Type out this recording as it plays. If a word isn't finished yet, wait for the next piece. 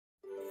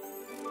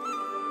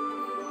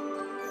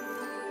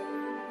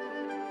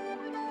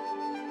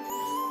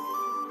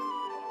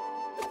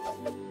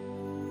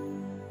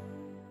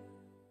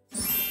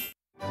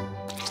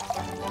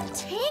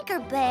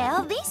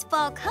Tinkerbell, these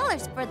fall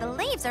colors for the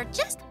leaves are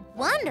just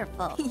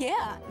wonderful.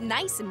 Yeah,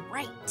 nice and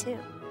bright, too.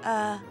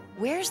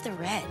 Where's the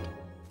red?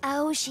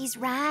 Oh, she's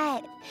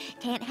right.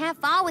 Can't have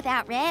fall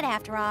without red,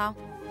 after all.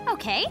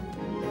 Okay.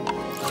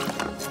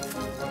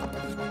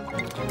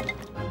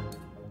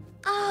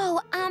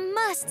 Oh, I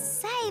must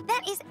say,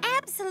 that is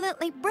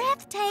absolutely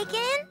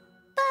breathtaking.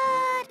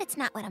 But it's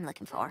not what I'm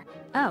looking for.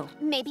 Oh.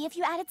 Maybe if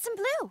you added some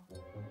blue.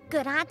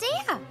 Good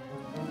idea.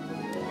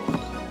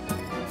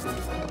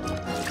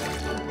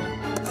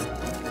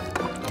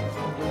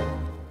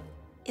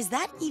 Is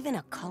that even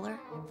a color?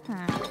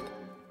 I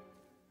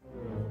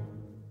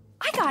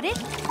got it.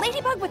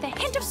 Ladybug with a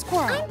hint of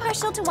squirrel. I'm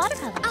partial to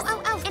watercolors.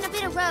 Oh, and a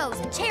bit of rose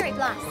and cherry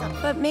blossom.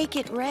 But make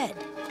it red.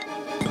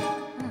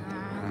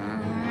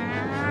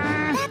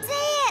 That's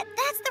it!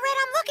 That's the red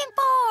I'm looking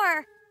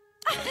for!